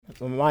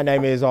My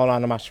name is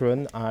Orlando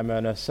Mashurun. I'm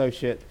an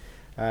associate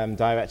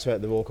director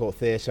at the Royal Court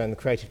Theatre and the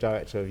creative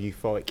director of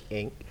Euphoric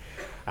Inc.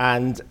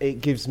 And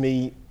it gives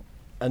me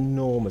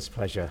enormous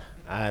pleasure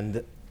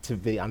I'm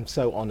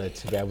so honoured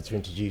to be able to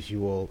introduce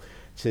you all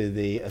to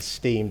the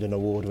esteemed and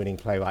award-winning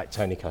playwright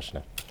Tony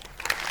Kushner.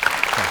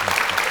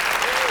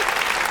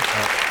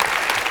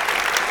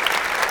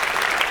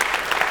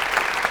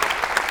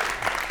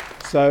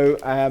 So,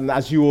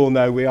 as you all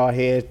know, we are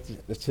here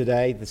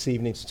this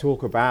evening, to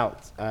talk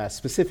about,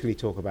 specifically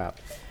talk about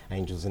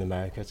Angels in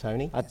America,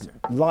 Tony. I'd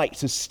like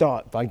to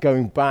start by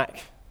going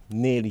back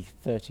nearly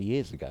 30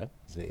 years ago,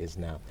 as it is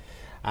now,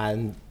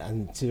 and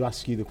to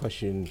ask you the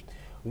question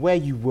where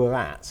you were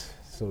at,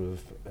 sort of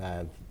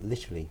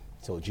literally,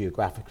 sort of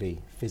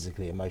geographically,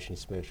 physically, emotionally,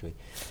 spiritually,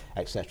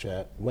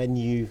 etc., when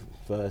you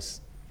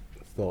first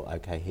thought,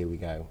 okay, here we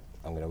go,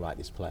 I'm going to write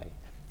this play.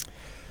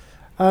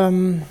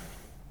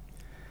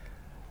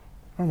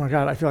 Oh my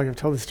God, I feel like I've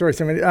told this story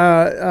so many.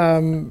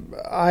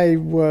 I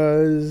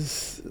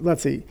was,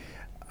 let's see,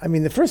 I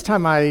mean, the first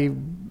time I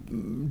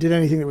did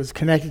anything that was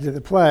connected to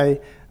the play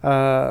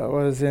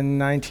was in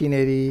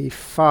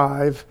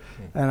 1985,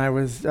 and I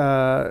was had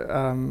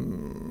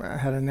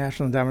a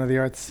National Endowment of the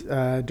Arts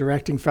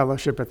directing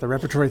fellowship at the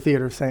Repertory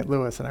Theater of St.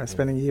 Louis, and I was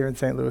spending a year in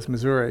St. Louis,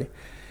 Missouri,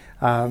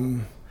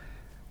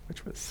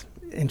 which was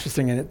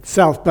interesting in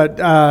itself, but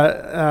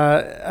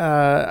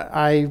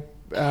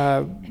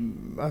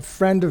a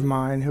friend of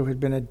mine who had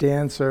been a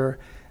dancer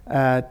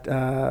at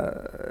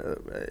the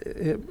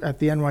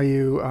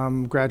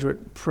NYU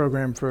graduate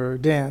program for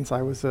dance.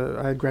 I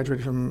had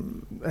graduated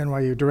from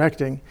NYU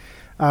directing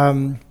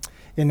in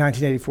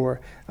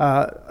 1984.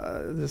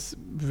 This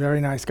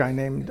very nice guy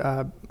named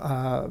Bill,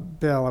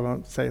 I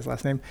won't say his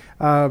last name,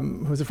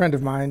 who was a friend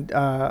of mine.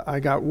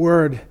 I got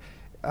word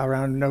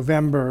around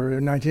November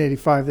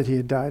 1985 that he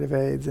had died of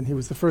AIDS, and he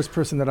was the first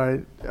person that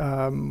I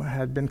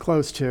had been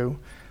close to.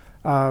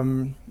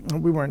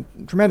 We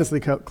weren't tremendously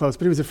close,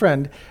 but he was a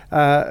friend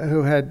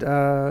who had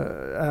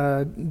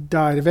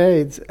died of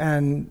AIDS,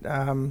 and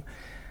I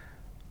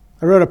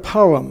wrote a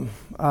poem.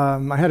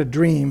 I had a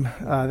dream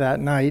that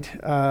night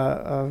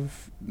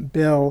of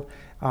Bill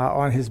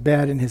on his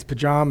bed in his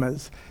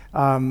pajamas,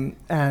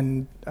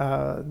 and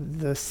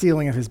the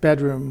ceiling of his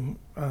bedroom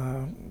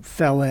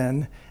fell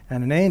in,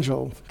 and an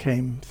angel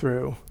came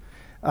through.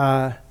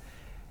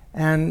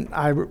 And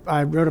I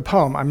wrote a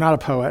poem. I'm not a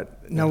poet.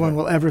 No one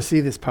will ever see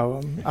this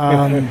poem.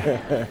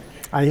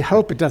 I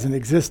hope it doesn't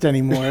exist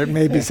anymore. It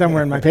may be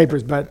somewhere in my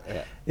papers, but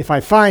if I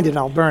find it,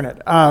 I'll burn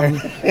it.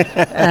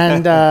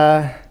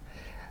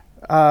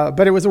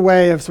 But it was a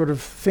way of sort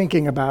of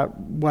thinking about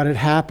what had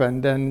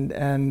happened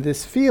and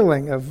this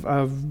feeling of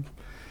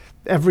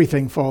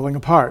everything falling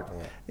apart.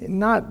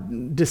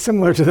 Not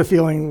dissimilar to the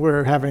feeling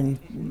we're having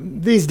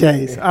these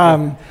days.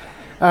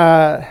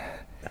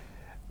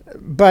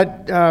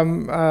 But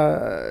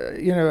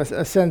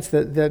a sense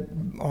that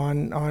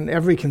on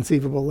every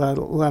conceivable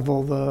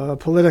level, the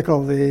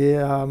political,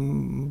 the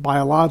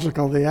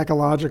biological, the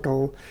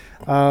ecological,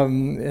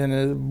 in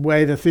a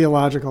way the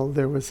theological,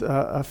 there was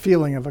a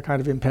feeling of a kind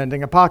of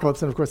impending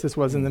apocalypse. And of course, this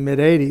was in the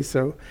mid-'80s,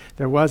 so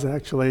there was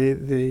actually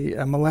the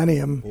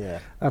millennium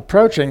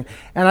approaching.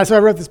 And so I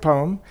wrote this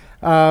poem.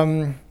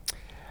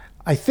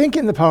 I think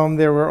in the poem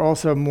there were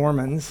also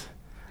Mormons.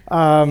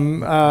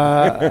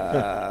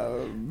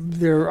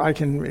 I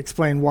can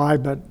explain why,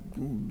 but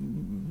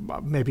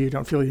maybe you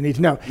don't feel you need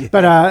to know.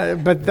 But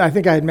I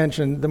think I had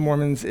mentioned the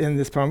Mormons in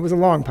this poem. It was a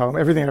long poem.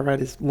 Everything I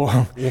write is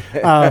long.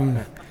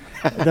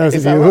 Those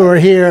of you who are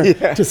here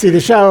to see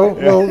the show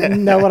will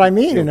know what I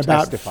mean in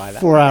about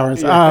 4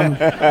 hours.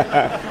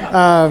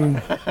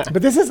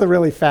 But this is a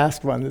really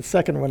fast one. The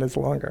second one is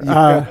longer.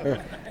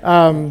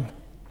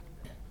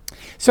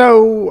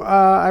 So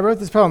I wrote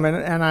this poem, and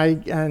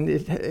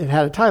it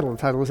had a title. The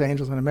title was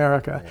Angels in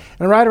America.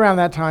 And right around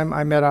that time,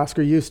 I met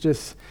Oscar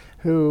Eustis,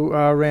 who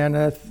ran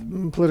a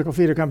political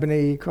theater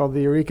company called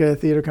the Eureka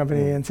Theater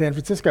Company in San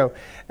Francisco.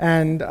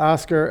 And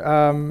Oscar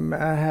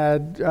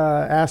had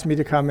asked me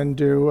to come and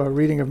do a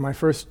reading of my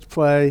first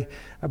play,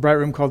 A Bright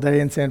Room Called Day,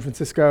 in San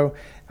Francisco.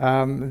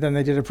 Then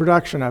they did a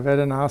production of it,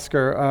 and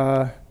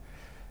Oscar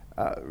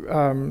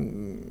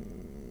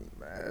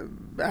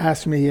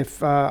asked me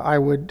if I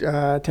would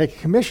take a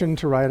commission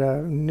to write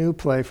a new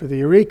play for the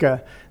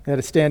Eureka. They had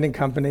a standing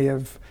company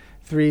of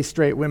 3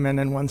 straight women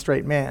and 1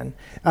 straight man.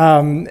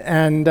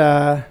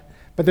 But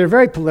they're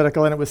very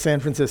political, and it was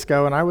San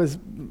Francisco, and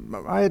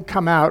I had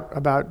come out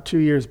about 2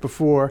 years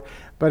before,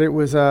 but it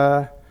was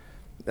a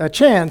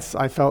chance,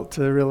 I felt,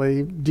 to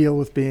really deal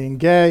with being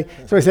gay.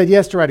 So I said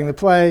yes to writing the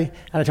play,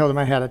 and I told him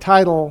I had a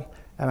title,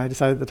 and I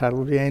decided the title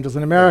would be Angels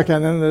in America.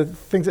 And then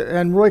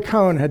and Roy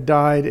Cohn had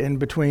died in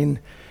between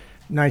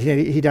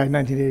 1980, he died in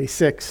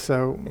 1986,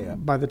 so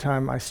by the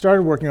time I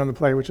started working on the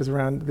play, which is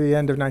around the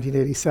end of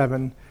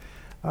 1987,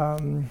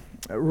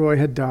 Roy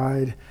had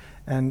died,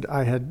 and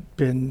I had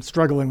been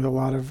struggling with a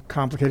lot of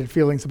complicated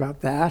feelings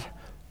about that.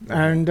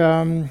 And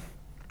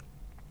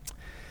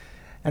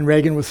and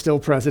Reagan was still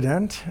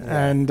president,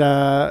 and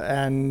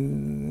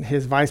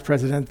his vice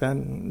president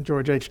then,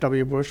 George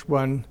H.W. Bush,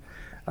 won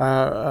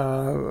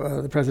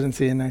the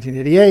presidency in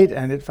 1988,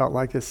 and it felt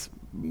like this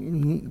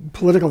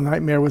political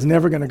nightmare was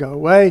never going to go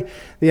away.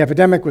 The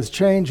epidemic was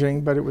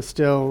changing, but it was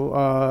still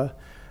a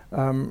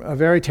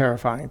very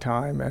terrifying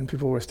time, and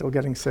people were still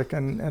getting sick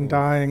and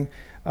dying.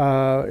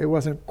 It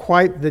wasn't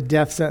quite the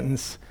death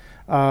sentence.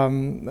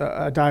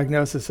 A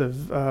diagnosis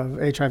of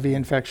HIV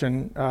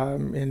infection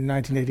in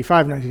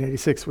 1985,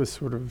 1986 was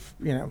sort of,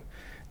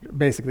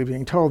 basically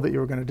being told that you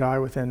were going to die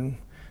within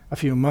a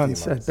few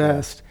months at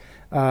best.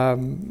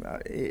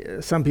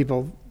 Some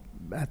people,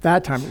 at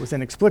that time, it was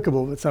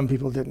inexplicable that some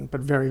people didn't,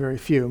 but very, very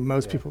few.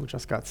 Most people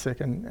just got sick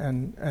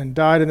and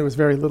died, and there was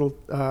very little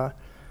to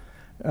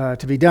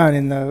be done.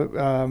 In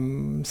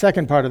the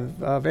second part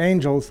of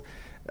Angels,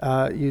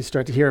 you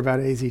start to hear about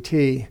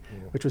AZT,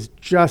 which was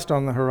just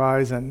on the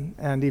horizon,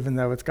 and even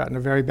though it's gotten a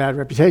very bad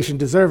reputation,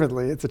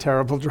 deservedly, it's a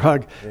terrible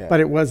drug,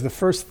 but it was the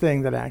first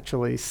thing that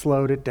actually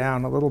slowed it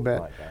down a little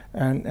bit,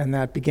 and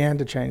that began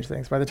to change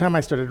things. By the time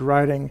I started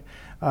writing,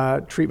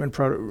 treatment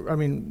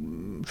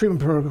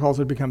protocols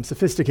had become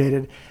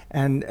sophisticated,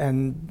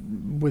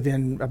 and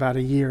within about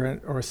a year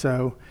or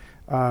so,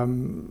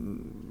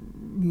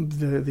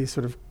 these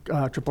sort of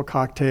triple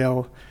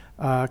cocktail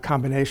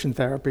combination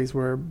therapies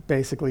were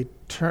basically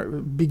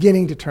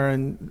beginning to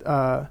turn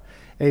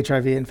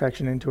HIV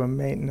infection into a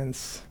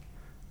maintenance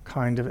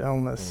kind of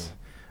illness.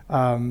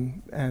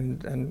 And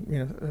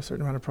a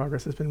certain amount of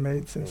progress has been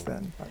made since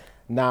then.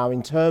 Now,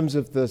 in terms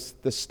of the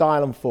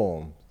style and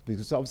form,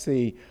 because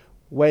obviously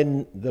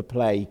when the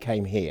play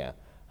came here,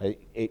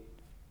 it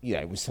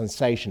was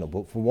sensational,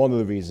 but for one of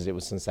the reasons it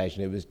was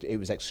sensational, it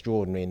was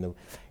extraordinary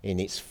in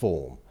its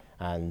form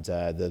and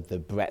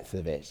the breadth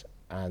of it,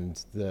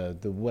 and the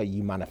way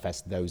you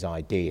manifest those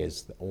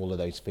ideas, all of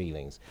those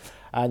feelings.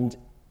 And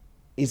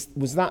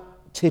was that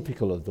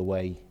typical of the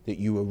way that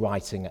you were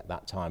writing at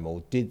that time,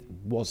 or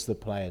was the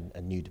play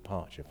a new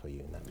departure for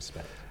you in that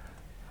respect?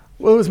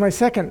 Well, it was my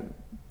second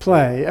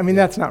play. I mean,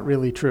 that's not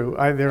really true.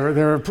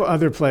 There are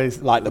other plays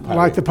like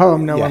the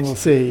poem no one will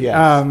see.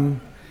 Yes.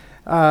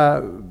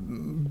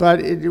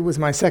 But it was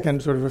my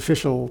second sort of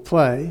official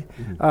play.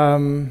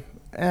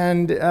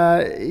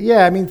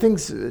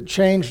 Things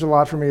changed a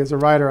lot for me as a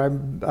writer.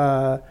 I'm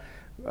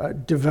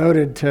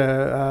devoted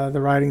to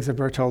the writings of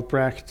Bertolt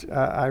Brecht.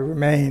 I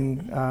remain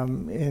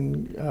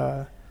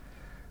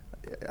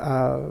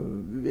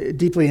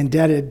deeply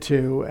indebted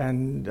to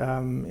and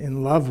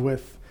in love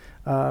with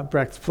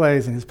Brecht's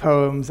plays and his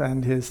poems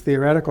and his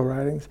theoretical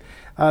writings.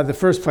 The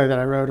first play that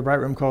I wrote, A Bright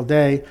Room Called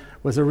Day,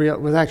 was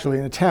actually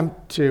an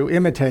attempt to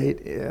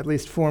imitate, at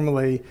least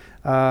formally,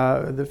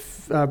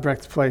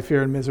 Brecht's play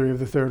Fear and Misery of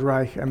the Third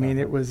Reich. I mean,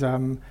 it was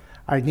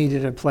I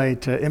needed a play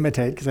to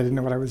imitate because I didn't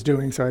know what I was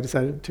doing, so I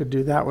decided to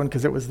do that one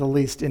because it was the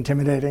least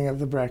intimidating of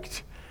the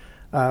Brecht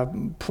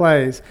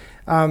plays.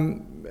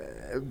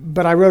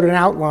 But I wrote an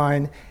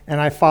outline,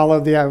 and I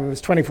followed it was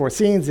 24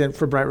 scenes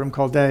for Bright Room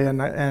Called Day,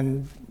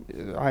 and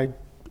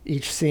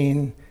each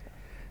scene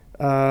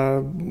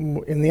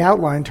in the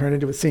outline turned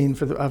into a scene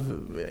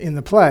in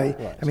the play.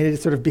 Right. I mean, it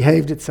sort of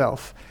behaved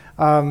itself.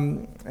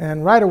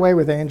 And right away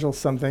with Angels,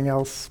 something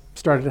else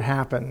started to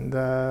happen.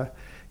 The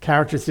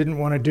characters didn't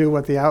want to do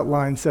what the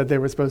outline said they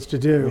were supposed to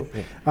do.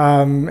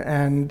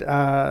 And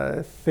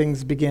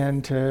things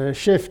began to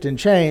shift and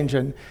change.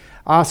 And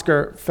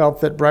Oscar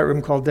felt that Bright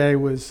Room Called Day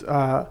was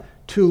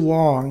too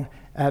long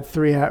at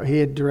 3 hours. He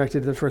had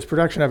directed the first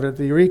production of it at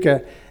the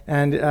Eureka,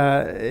 and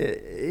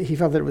he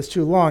felt that it was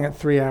too long at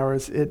 3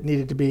 hours. It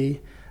needed to be,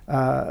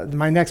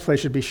 my next play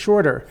should be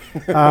shorter.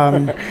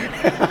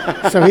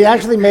 So he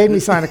actually made me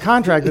sign a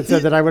contract that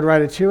said that I would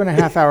write a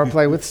 2.5-hour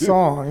play with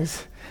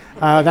songs.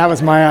 That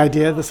was my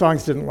idea. The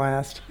songs didn't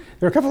last.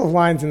 There are a couple of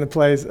lines in the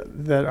plays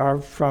that are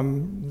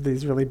from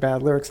these really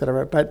bad lyrics that I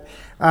wrote, but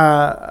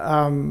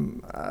I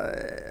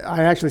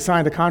actually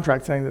signed a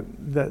contract saying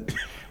that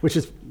which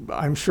is,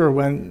 I'm sure,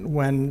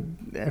 when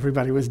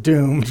everybody was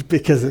doomed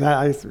because of that,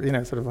 I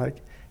sort of like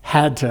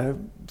had to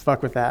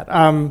fuck with that.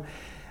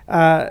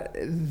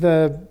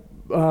 The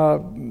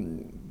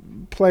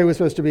play was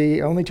supposed to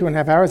be only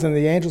 2.5 hours, and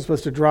the angel was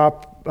supposed to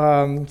drop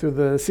through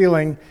the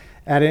ceiling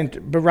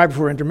but right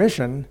before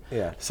intermission,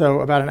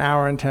 so about 1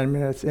 hour and 10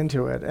 minutes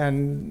into it.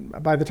 And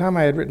by the time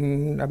I had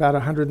written about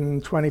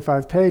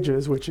 125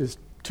 pages, which is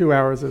 2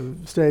 hours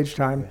of stage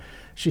time,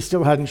 she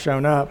still hadn't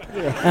shown up.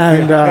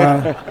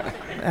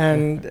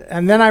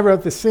 And then I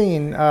wrote the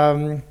scene.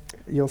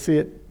 You'll see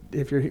it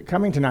if you're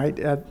coming tonight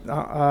at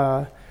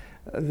the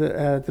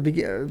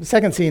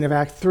second scene of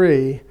Act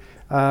 3,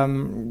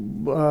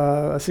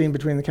 a scene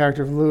between the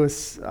character of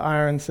Louis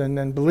Aronson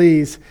and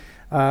Belize.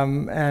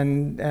 They're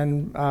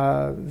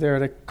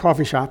at a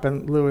coffee shop,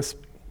 and Louis,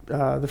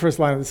 the first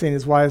line of the scene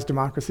is, "Why has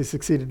democracy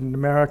succeeded in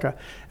America?"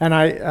 And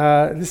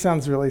this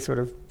sounds really sort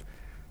of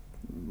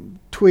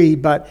twee,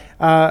 but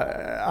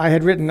I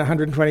had written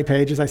 120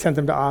 pages. I sent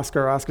them to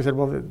Oscar. Oscar said,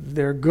 "Well,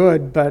 they're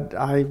good, but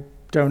I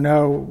don't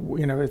know.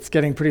 It's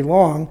getting pretty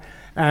long."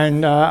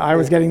 And I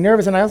was getting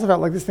nervous, and I also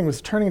felt like this thing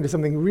was turning into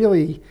something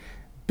really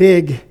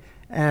big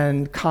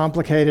and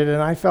complicated,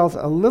 and I felt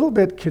a little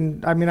bit,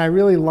 I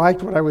really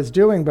liked what I was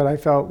doing, but I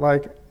felt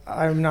like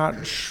I'm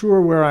not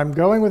sure where I'm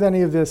going with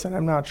any of this, and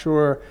I'm not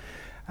sure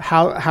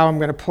how I'm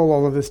going to pull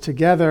all of this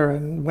together,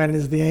 and when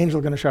is the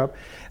angel going to show up.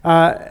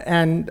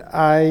 And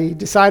I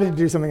decided to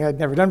do something I'd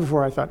never done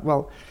before. I thought,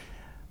 well,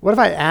 what if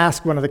I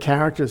ask one of the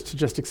characters to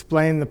just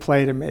explain the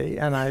play to me?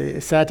 And I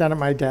sat down at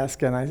my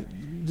desk, and I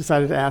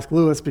decided to ask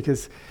Lewis,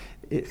 because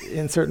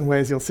in certain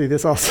ways, you'll see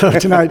this also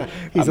tonight,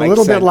 he's a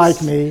little bit like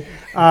me.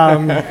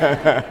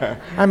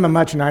 I'm a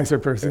much nicer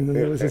person than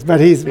Lewis is, but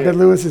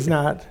Lewis is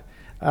not.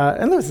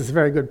 And Lewis is a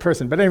very good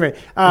person. But anyway,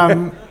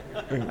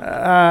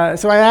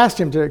 so I asked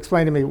him to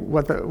explain to me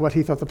what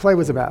he thought the play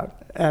was about.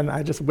 And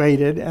I just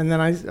waited, and then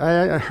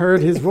I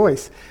heard his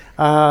voice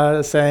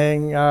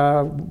saying,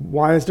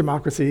 why has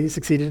democracy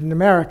succeeded in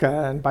America?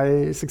 And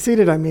by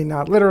succeeded, I mean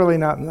not literally,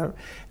 not in the...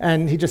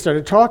 And he just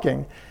started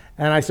talking.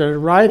 And I started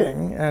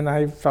writing, and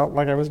I felt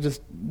like I was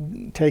just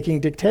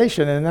taking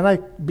dictation. And then I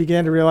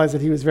began to realize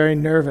that he was very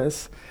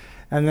nervous.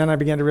 And then I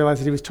began to realize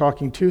that he was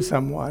talking to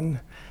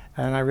someone.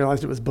 And I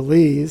realized it was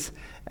Belize.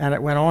 And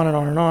it went on and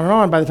on and on and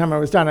on. By the time I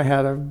was done, I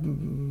had I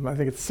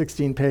think it's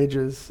 16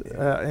 pages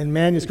in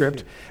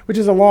manuscript, which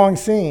is a long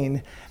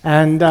scene.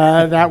 And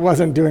that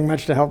wasn't doing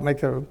much to help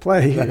make the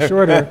play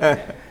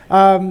shorter.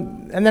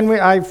 And then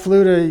I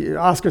flew to,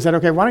 Oscar said,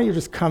 okay, why don't you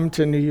just come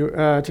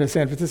to to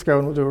San Francisco,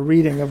 and we'll do a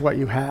reading of what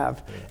you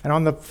have. And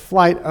on the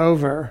flight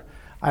over,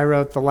 I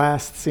wrote the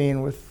last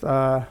scene with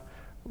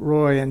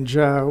Roy and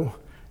Joe.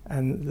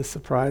 And the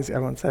surprise, I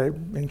won't say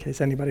in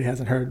case anybody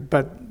hasn't heard,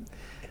 but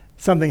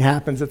something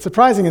happens that's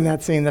surprising in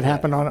that scene that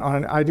happened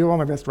on I do all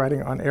my best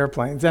writing on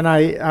airplanes. And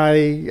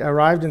I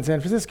arrived in San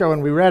Francisco,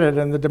 and we read it,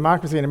 and the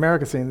Democracy in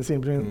America scene, the scene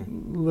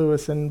between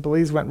Lewis and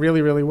Belize, went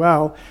really, really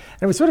well.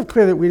 And it was sort of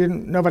clear that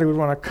nobody would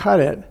want to cut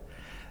it.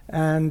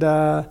 And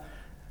at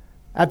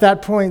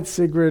that point,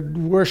 Sigrid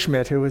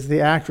Werschmidt, who was the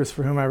actress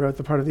for whom I wrote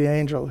the part of the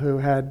angel, who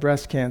had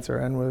breast cancer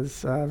and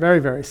was very,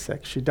 very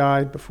sick. She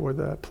died before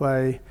the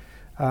play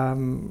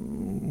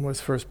was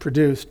first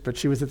produced, but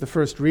she was at the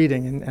first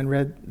reading and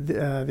read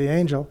the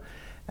angel.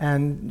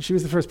 And she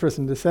was the first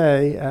person to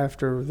say,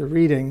 after the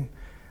reading,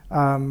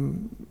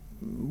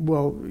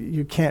 well,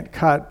 you can't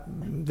cut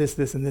this,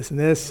 this, and this, and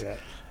this. Yeah.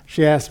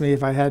 She asked me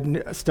if I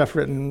had stuff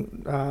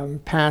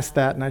written past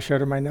that, and I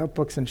showed her my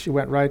notebooks, and she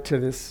went right to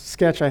this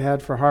sketch I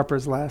had for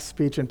Harper's last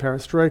speech in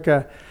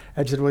Perestroika,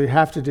 and she said, well, you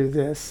have to do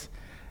this.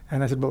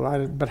 And I said,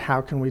 well, but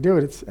how can we do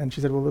it? And she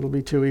said, well, it'll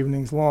be 2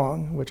 evenings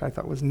long, which I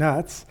thought was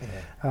nuts.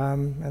 Yeah.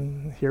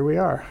 And here we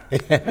are.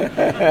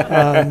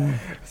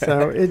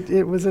 So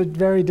it was a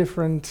very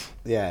different...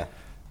 Yeah.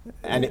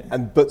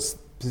 But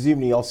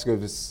presumably Oscar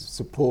was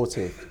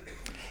supportive.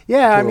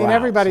 Yeah, I mean,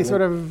 everybody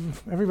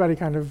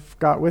kind of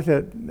got with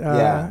it.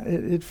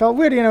 It felt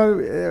weird,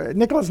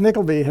 Nicholas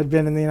Nickleby had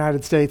been in the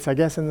United States, I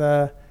guess, in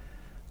the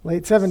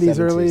late 70s,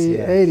 early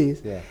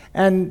 80s. Yeah.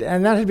 And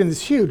that had been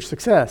this huge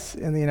success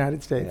in the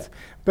United States. Yeah.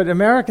 But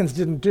Americans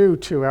didn't do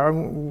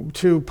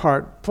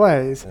two-part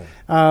plays.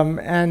 Yeah.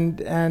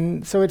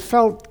 And so it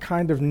felt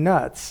kind of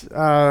nuts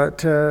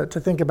to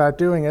think about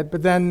doing it.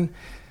 But then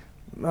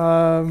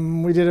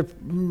we did a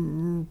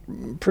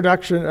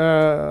production,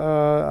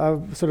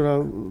 sort of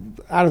a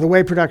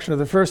out-of-the-way production of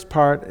the first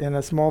part in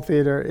a small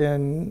theater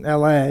in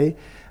L.A.,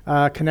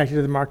 connected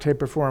to the Mark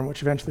Taper Forum,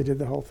 which eventually did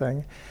the whole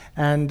thing.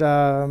 And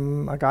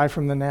a guy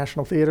from the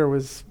National Theater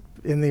was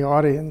in the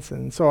audience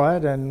and saw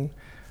it, and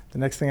the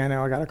next thing I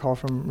know, I got a call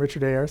from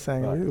Richard Ayer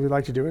saying, we'd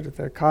like to do it at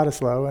the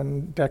Cottesloe,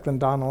 and Declan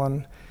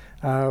Donnellan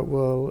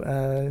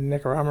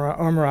Nick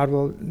Ormerod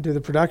will do the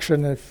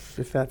production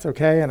if that's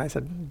okay. And I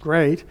said,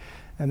 great.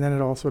 And then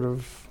it all sort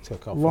of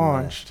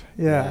launched.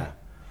 Yeah.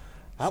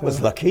 That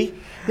was lucky.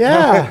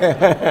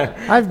 Yeah.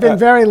 I've been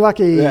very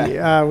lucky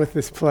with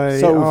this play.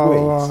 So have we.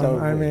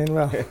 I mean,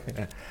 well.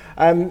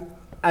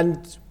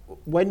 And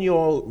when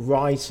you're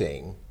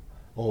writing,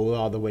 or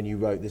rather when you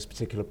wrote this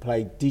particular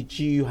play, did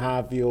you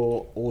have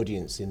your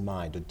audience in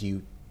mind, or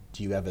do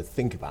you ever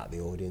think about the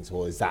audience,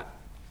 or is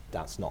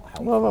that's not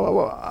helpful?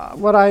 Well,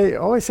 what I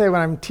always say when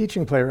I'm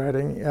teaching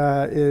playwriting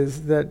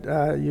is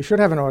that you should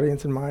have an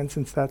audience in mind,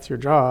 since that's your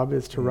job,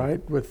 is to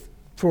write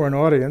for an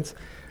audience.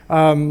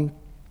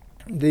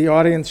 The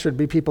audience should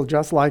be people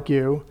just like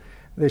you.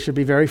 They should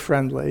be very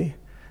friendly.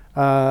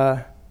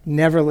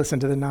 Never listen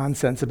to the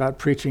nonsense about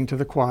preaching to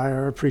the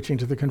choir or preaching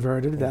to the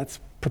converted. That's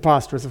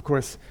preposterous, of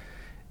course.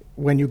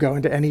 When you go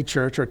into any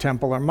church or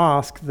temple or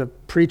mosque, the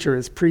preacher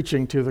is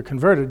preaching to the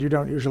converted. You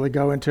don't usually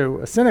go into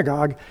a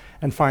synagogue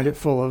and find it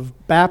full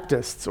of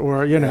Baptists,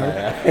 or it's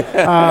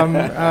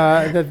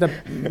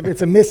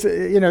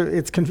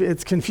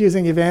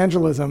confusing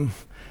evangelism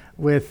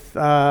with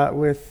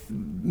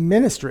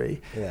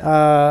ministry.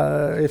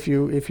 Yeah. If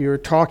you're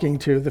talking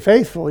to the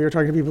faithful, you're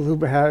talking to people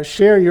who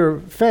share your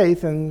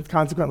faith and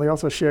consequently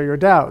also share your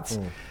doubts,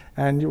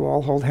 and you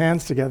all hold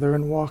hands together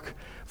and walk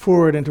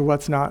forward into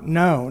what's not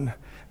known.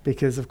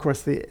 Because, of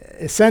course, the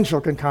essential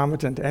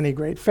concomitant to any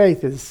great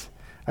faith is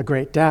a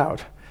great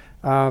doubt.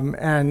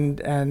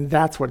 And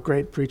that's what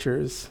great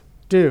preachers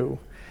do.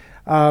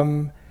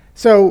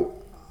 So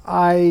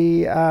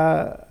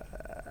I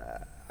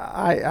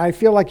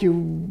feel like you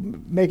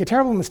make a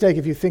terrible mistake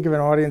if you think of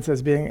an audience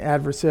as being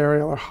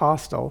adversarial or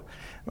hostile.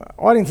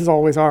 Audiences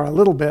always are a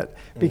little bit,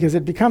 because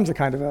it becomes a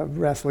kind of a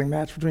wrestling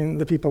match between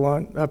the people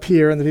up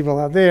here and the people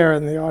out there,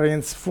 and the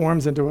audience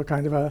forms into a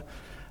kind of a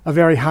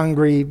very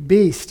hungry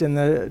beast in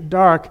the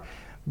dark.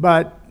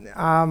 But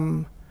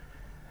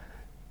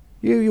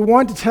you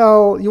want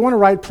to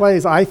write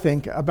plays, I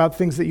think, about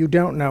things that you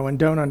don't know and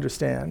don't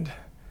understand.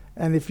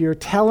 And if you're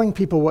telling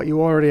people what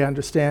you already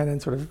understand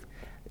and sort of,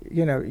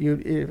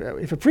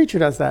 if a preacher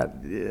does that,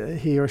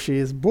 he or she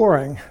is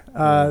boring.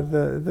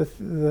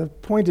 The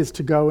point is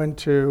to go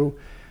into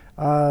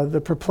the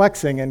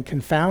perplexing and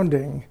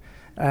confounding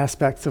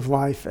aspects of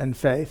life and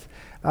faith.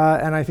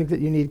 And I think that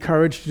you need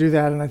courage to do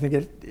that, and I think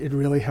it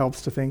really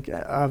helps to think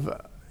of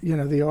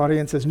the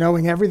audience as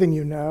knowing everything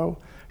you know,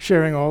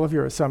 sharing all of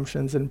your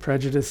assumptions and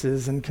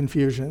prejudices and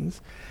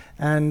confusions,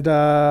 and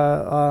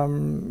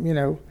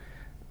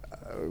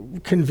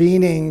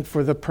convening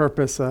for the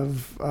purpose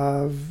of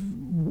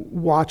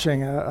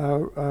watching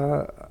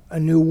a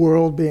new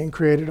world being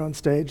created on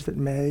stage that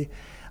may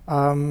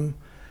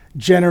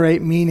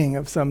generate meaning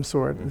of some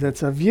sort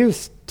that's of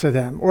use to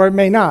them, or it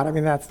may not. I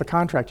mean, that's the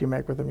contract you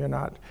make with them. You're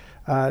not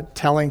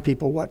telling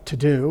people what to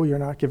do. You're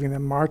not giving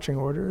them marching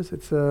orders.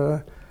 It's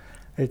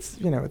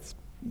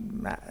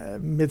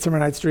Midsummer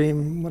Night's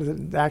Dream. What is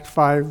it? Act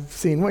 5,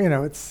 Scene 1.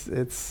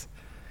 It's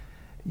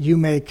you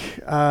make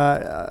you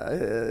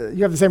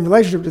have the same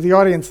relationship to the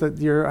audience that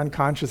your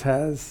unconscious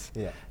has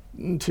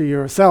to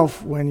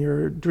yourself when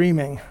you're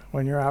dreaming,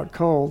 when you're out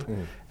cold,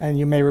 and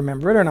you may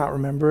remember it or not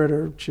remember it,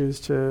 or choose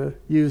to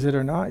use it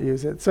or not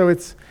use it. So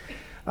it's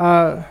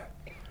I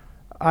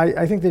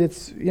think that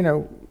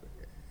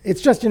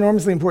it's just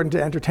enormously important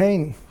to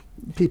entertain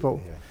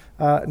people,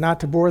 not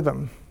to bore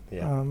them.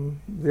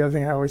 The other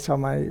thing I always tell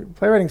my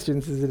playwriting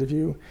students is that if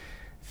you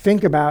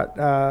think about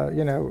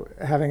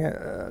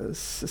having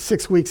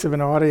 6 weeks of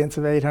an audience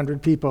of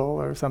 800 people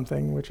or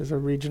something, which is a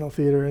regional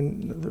theater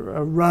and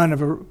a run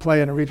of a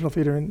play in a regional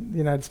theater in the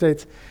United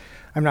States.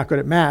 I'm not good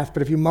at math,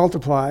 but if you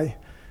multiply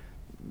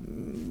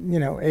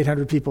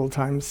 800 people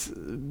times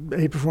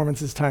 8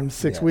 performances times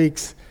 6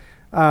 weeks,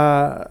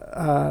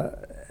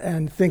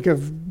 and think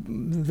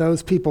of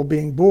those people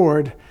being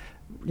bored,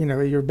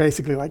 you're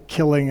basically like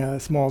killing a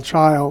small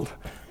child.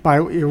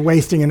 You're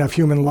wasting enough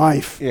human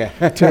life to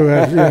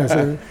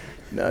have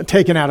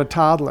taken out a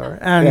toddler,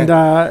 and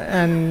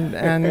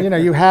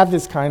you have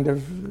this kind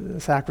of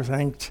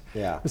sacrosanct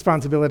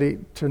responsibility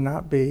to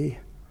not be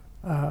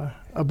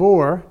a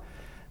bore,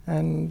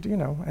 and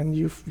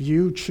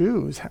you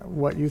choose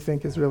what you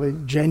think is really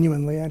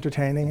genuinely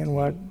entertaining and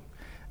what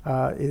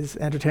is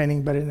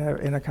entertaining, but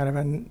in a kind of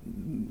a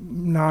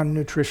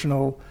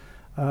non-nutritional,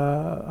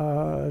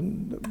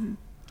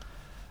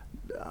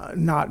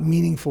 not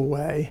meaningful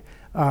way.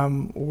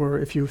 Or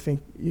if you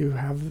think you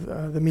have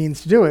the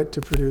means to do it,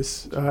 to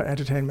produce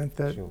entertainment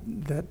that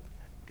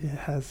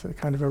has a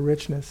kind of a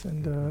richness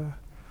and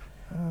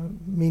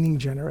meaning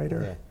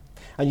generator. Yeah.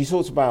 And you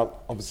talked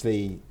about,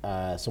 obviously,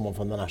 someone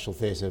from the National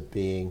Theatre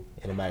being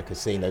in America,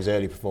 seeing those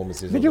early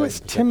performances. I think it was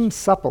Tim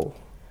Supple.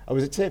 Oh,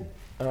 was it Tim?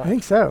 Right. I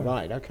think so.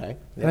 Right, okay.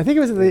 Yeah. And I think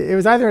it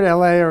was either in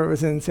LA or it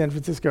was in San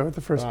Francisco at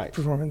the first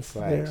performance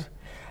there.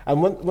 And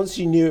once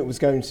you knew it was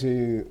going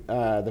to,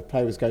 the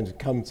play was going to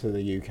come to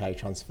the UK,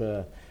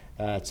 transfer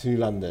to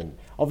London,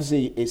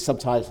 obviously it's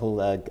subtitled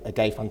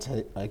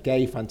a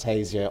gay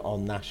fantasia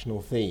on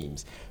national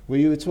themes. Were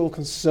you at all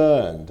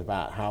concerned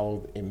about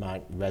how it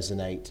might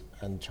resonate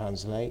and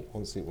translate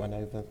once it went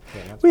over?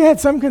 We had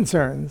some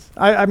concerns.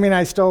 I mean,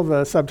 I stole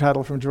the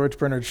subtitle from George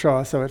Bernard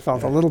Shaw, so it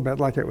felt a little bit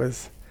like it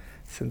was,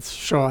 since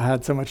Shaw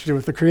had so much to do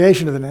with the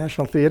creation of the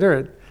National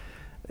Theatre,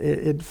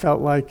 it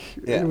felt like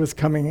it was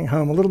coming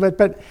home a little bit.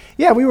 But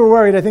yeah, we were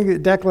worried. I think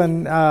that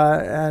Declan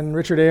and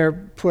Richard Eyre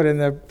put in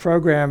the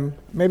program,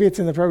 maybe it's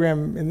in the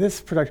program in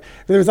this production,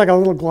 there was like a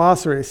little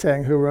glossary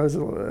saying who Roy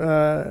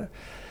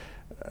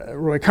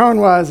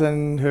Cohn was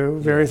and who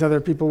various other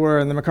people were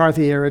in the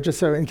McCarthy era, just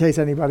so in case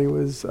anybody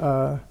was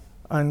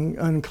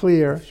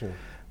unclear. Sure.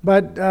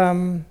 But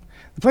the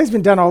play's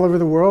been done all over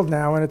the world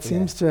now, and it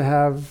seems to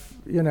have,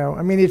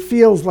 it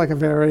feels like a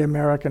very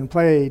American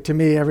play. To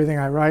me, everything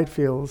I write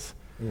feels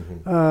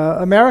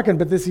American,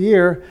 but this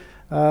year,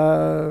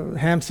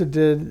 Hampstead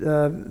did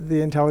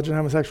The Intelligent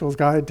Homosexual's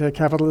Guide to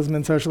Capitalism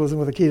and Socialism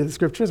with a Key to the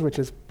Scriptures, which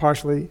is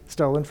partially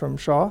stolen from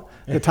Shaw,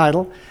 the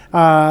title.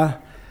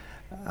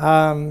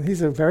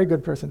 He's a very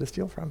good person to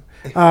steal from.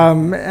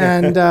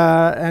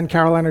 And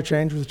Carolina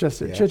Change was just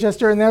at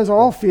Chichester, and those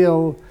all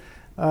feel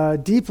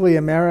deeply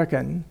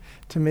American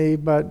to me,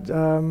 but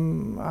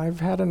I've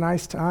had a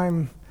nice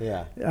time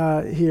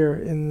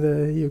here in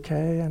the UK,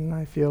 and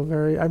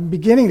I'm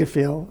beginning to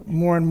feel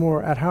more and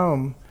more at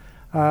home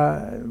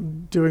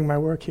doing my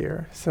work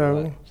here.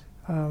 So,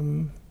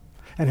 and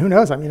who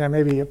knows, I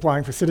may be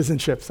applying for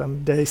citizenship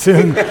someday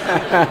soon.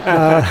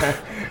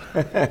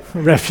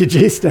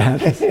 refugee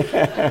status.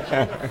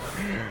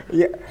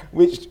 Yeah,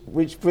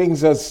 which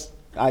brings us.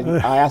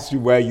 I asked you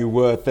where you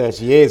were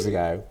 30 years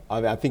ago.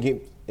 I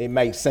think it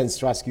makes sense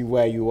to ask you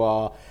where you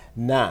are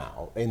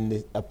now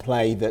in a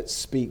play that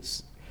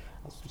speaks.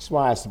 That's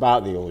why I asked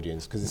about the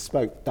audience, because it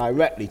spoke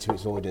directly to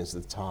its audience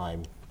at the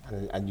time.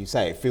 And you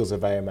say it feels a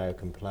very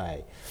American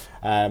play.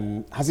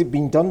 Has it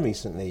been done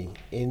recently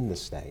in the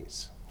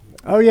States?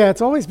 Oh yeah,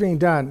 it's always being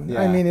done.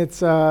 Yeah. I mean, it's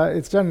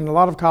done in a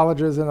lot of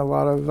colleges and a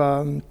lot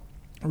of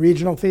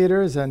regional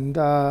theaters, and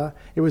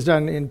it was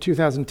done in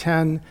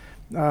 2010.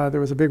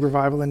 There was a big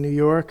revival in New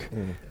York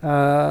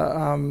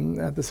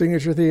at the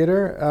Signature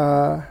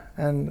Theater,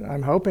 and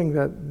I'm hoping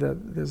that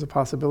there's a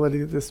possibility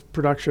that this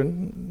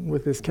production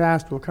with this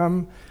cast will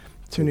come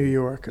to New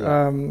York.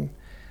 Yeah.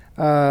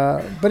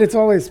 But it's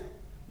always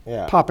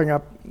popping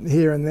up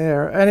here and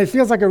there, and it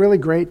feels like a really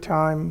great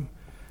time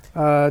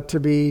to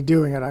be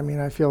doing it. I mean,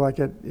 I feel like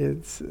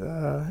it's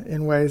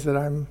in ways that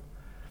I'm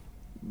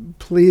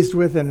pleased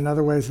with, and in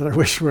other ways that I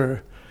wish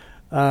were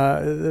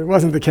it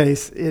wasn't the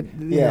case. You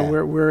know,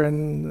 we're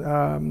in.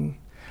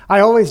 I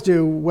always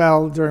do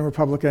well during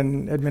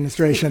Republican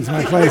administrations.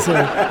 My plays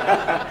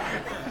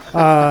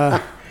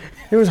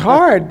it was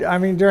hard. I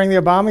mean, during the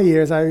Obama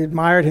years, I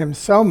admired him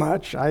so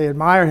much. I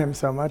admire him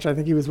so much. I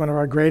think he was one of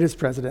our greatest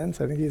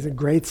presidents. I think he's a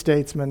great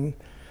statesman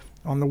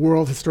on the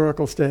world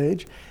historical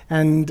stage.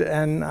 And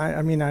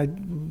I mean, I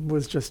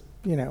was just,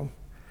 you know,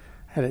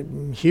 had a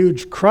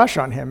huge crush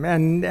on him.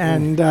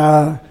 And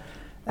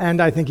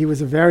I think he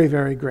was a very,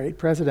 very great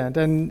president.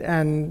 So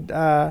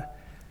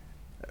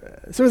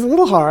it was a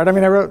little hard. I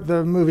mean, I wrote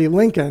the movie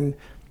Lincoln,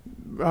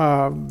 you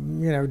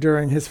know,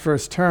 during his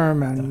first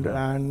term,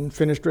 and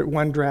finished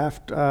one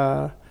draft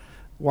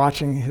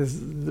watching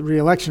the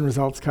re-election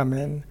results come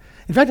in.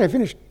 In fact, I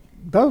finished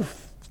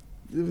both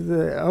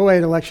the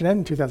 2008 election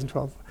and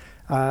 2012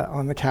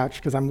 on the couch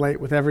because I'm late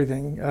with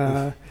everything,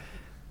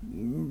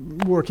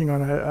 working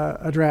on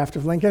a draft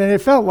of Lincoln, and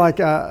it felt like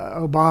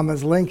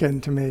Obama's Lincoln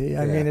to me.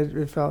 I mean,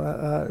 it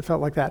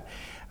felt like that.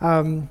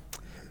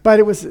 But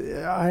it was.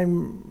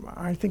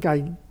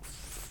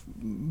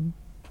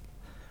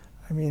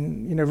 I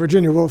mean, you know,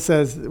 Virginia Woolf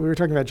says, we were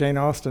talking about Jane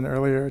Austen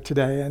earlier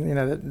today, and, you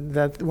know,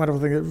 that wonderful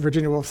thing that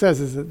Virginia Woolf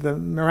says is that the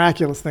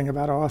miraculous thing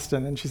about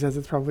Austen, and she says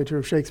it's probably true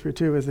of Shakespeare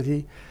too, is that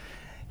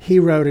he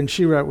wrote and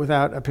she wrote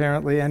without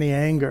apparently any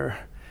anger.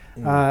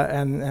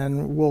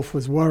 And Woolf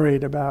was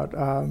worried about,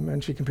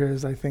 and she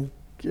compares, I think,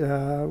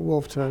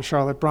 Woolf to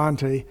Charlotte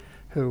Bronte,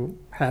 who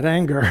had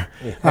anger,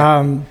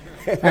 and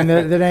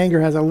that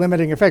anger has a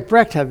limiting effect.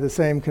 Brecht had the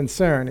same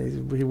concern.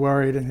 He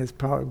worried in his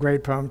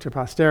great poem To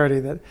Posterity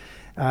that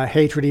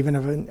hatred even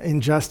of an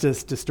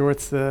injustice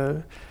distorts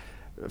the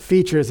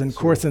features and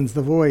coarsens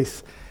the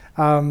voice.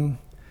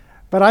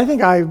 But I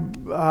think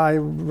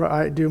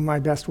I do my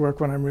best work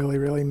when I'm really,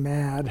 really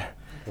mad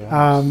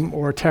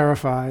or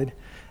terrified.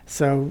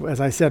 So, as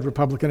I said,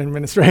 Republican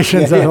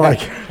administrations are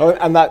like,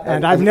 and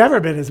I've never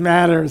been as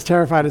mad or as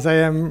terrified as I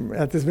am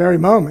at this very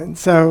moment.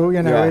 So,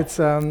 you know, it's.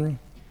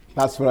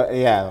 That's what.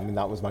 I mean,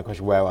 that was my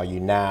question. Where are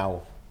you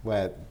now?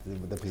 Where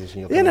the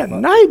position you're in a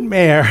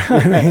nightmare.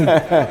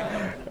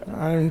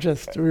 I mean,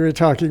 we were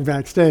talking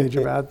backstage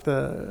about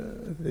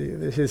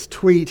his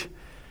tweet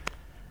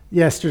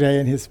yesterday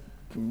and his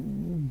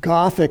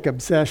gothic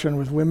obsession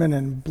with women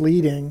and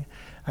bleeding.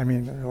 I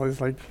mean, it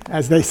was like,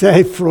 as they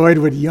say, Freud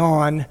would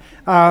yawn.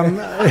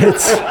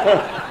 But,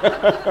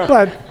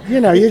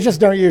 you know, you just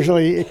don't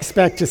usually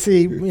expect to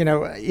see, you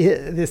know,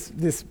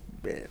 this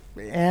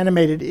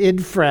animated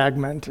id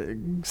fragment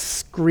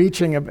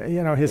screeching,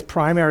 you know, his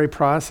primary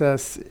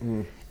process,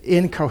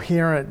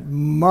 incoherent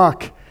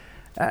muck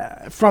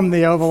from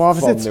the Oval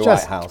Office. From it's the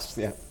just White House,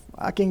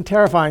 fucking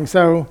terrifying.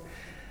 So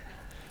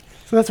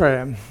that's where I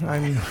am.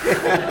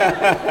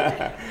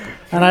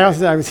 And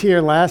I was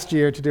here last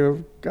year to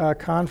do a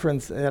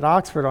conference at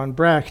Oxford on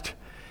Brecht,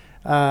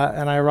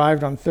 and I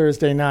arrived on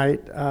Thursday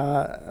night,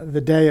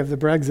 the day of the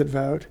Brexit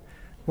vote,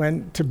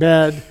 went to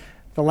bed.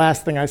 The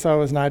last thing I saw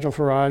was Nigel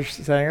Farage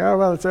saying, "Oh,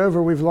 well, it's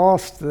over, we've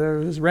lost,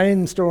 there's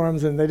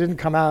rainstorms and they didn't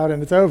come out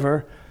and it's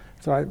over."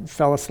 So I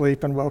fell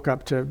asleep and woke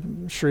up to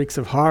shrieks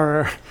of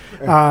horror,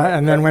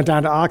 and then went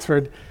down to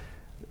Oxford,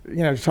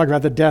 you know, to talk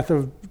about the death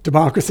of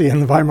democracy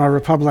in the Weimar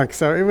Republic.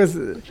 So it was...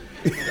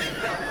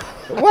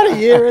 What a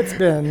year it's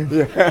been.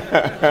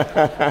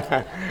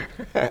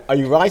 Are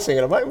you writing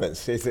at the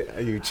moment?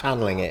 Are you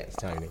channeling it,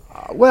 Tony?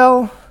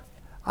 Well,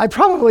 I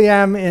probably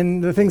am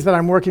in the things that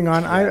I'm working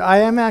on. I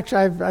am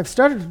actually, I've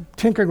started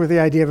tinkering with the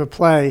idea of a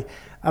play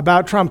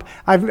about Trump.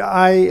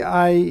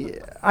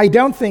 I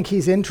don't think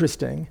he's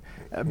interesting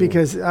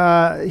because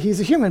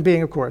he's a human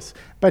being, of course,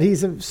 but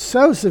he's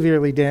so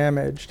severely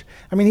damaged.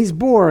 I mean, he's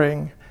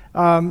boring.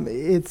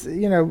 It's,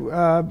 you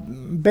know,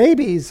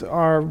 babies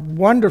are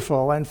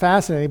wonderful and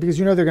fascinating because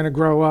you know they're going to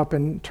grow up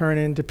and turn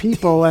into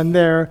people, and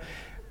they're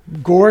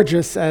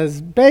gorgeous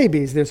as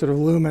babies. They're sort of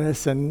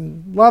luminous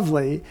and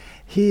lovely.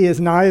 He is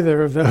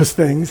neither of those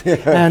things,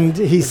 and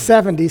he's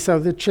 70, so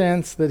the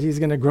chance that he's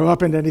going to grow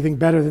up into anything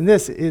better than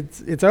this,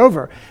 it's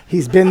over.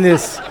 He's been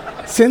this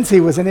since he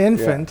was an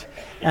infant,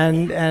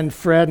 and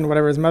Fred and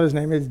whatever his mother's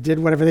name is did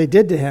whatever they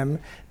did to him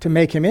to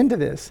make him into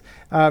this.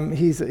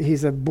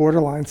 He's a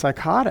borderline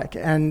psychotic,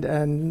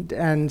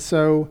 and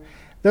so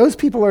those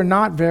people are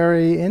not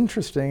very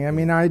interesting. I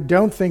mean, I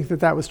don't think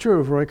that was true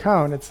of Roy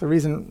Cohn. It's the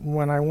reason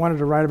when I wanted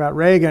to write about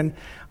Reagan,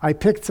 I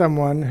picked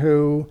someone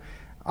who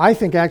I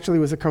think actually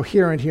was a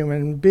coherent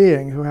human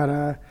being who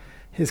had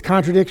his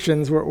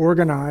contradictions were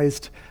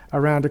organized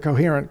around a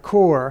coherent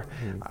core.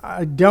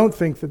 I don't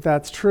think that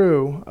that's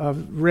true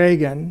of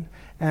Reagan,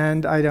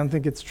 and I don't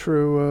think it's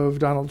true of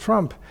Donald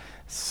Trump.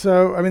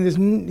 So, I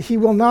mean, he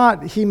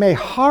may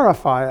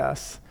horrify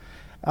us.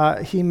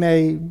 He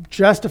may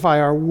justify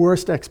our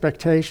worst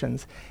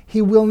expectations.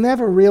 He will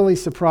never really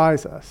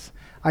surprise us.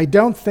 I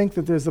don't think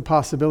that there's the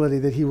possibility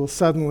that he will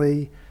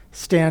suddenly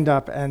stand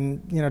up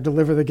and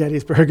deliver the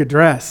Gettysburg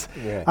Address.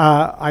 Yeah.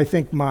 I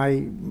think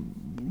my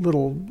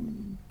little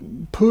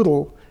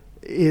poodle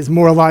is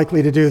more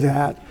likely to do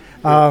that,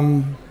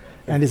 and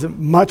is a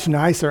much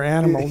nicer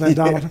animal than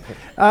Donald.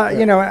 That's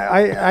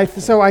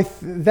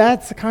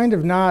kind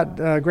of not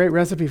a great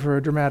recipe for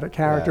a dramatic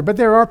character. Yeah. But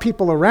there are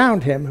people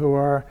around him who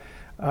are,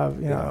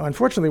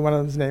 unfortunately, one of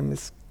them's name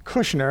is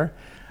Kushner,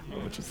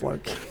 which is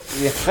like.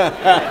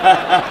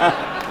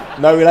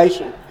 No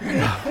relation?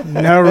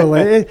 No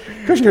relation.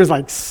 Kushner is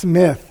like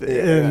Smith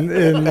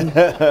in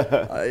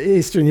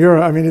Eastern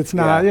Europe. I mean, it's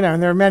not,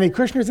 and there are many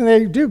Kushners, and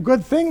they do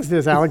good things.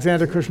 There's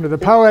Alexander Kushner, the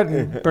poet,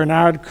 and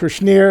Bernard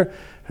Kouchner,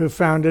 who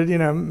founded,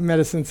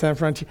 Médecins Sans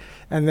Frontières,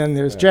 and then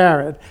there's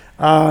Jared.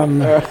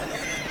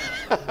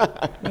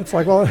 It's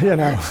like, well,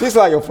 It's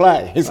like a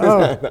play.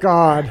 Oh,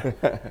 God.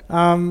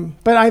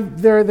 But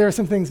there are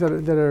some things that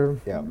are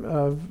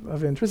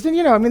of interest.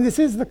 And, I mean, this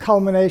is the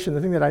culmination.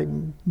 The thing that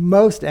I'm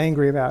most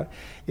angry about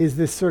is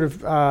this sort of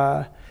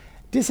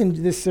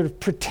this sort of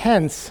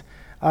pretense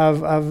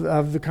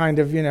of the kind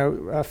of,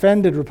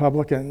 offended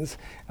Republicans.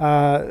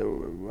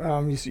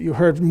 You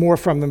heard more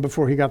from them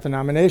before he got the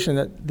nomination,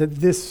 that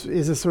this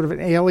is a sort of an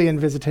alien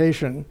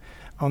visitation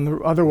on the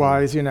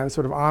otherwise,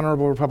 sort of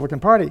honorable Republican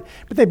Party.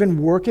 But they've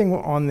been working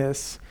on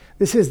this.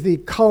 This is the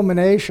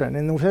culmination,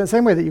 in the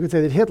same way that you could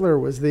say that Hitler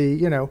was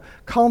the,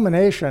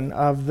 culmination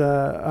of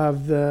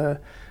the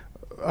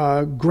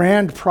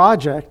grand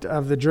project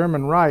of the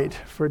German right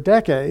for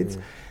decades.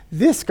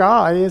 This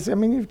guy is, I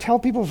mean, you tell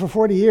people for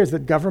 40 years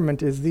that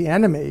government is the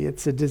enemy.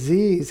 It's a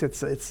disease. It's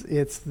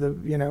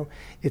the,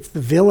 it's the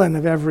villain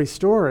of every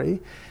story.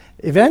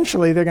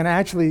 Eventually, they're going to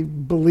actually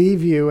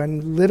believe you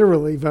and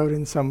literally vote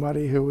in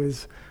somebody who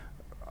is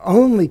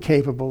only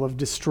capable of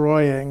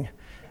destroying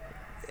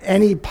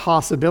any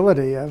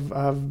possibility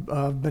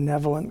of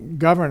benevolent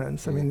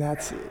governance. I mean,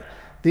 that's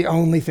the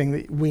only thing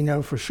that we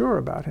know for sure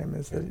about him,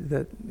 is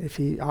that if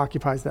he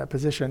occupies that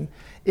position,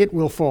 it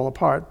will fall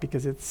apart,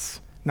 because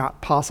it's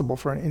not possible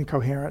for an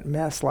incoherent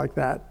mess like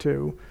that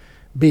to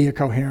be a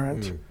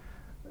coherent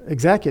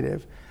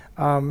executive.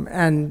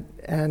 And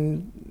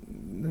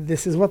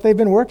this is what they've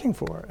been working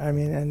for. I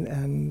mean,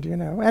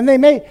 and they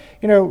may,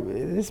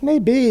 this may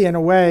be in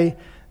a way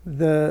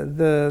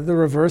the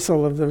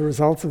reversal of the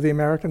results of the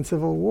American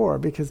Civil War,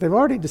 because they've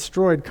already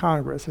destroyed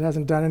Congress. It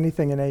hasn't done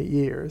anything in 8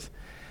 years.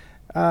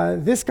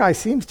 This guy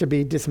seems to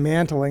be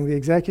dismantling the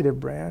executive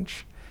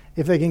branch.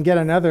 If they can get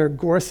another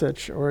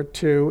Gorsuch or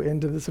two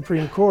into the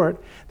Supreme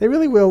Court, they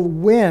really will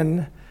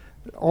win.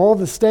 All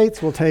the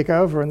states will take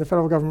over, and the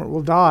federal government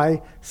will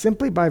die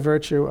simply by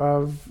virtue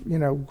of,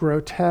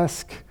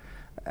 grotesque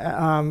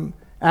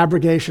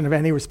abrogation of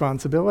any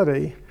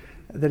responsibility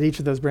that each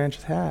of those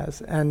branches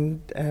has.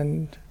 And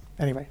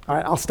anyway, all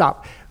right, I'll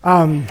stop.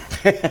 And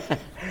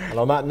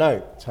on that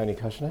note, Tony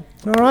Kushner.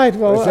 All right,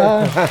 well.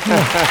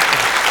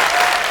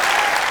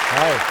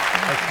 Hi,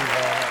 thank you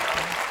very much.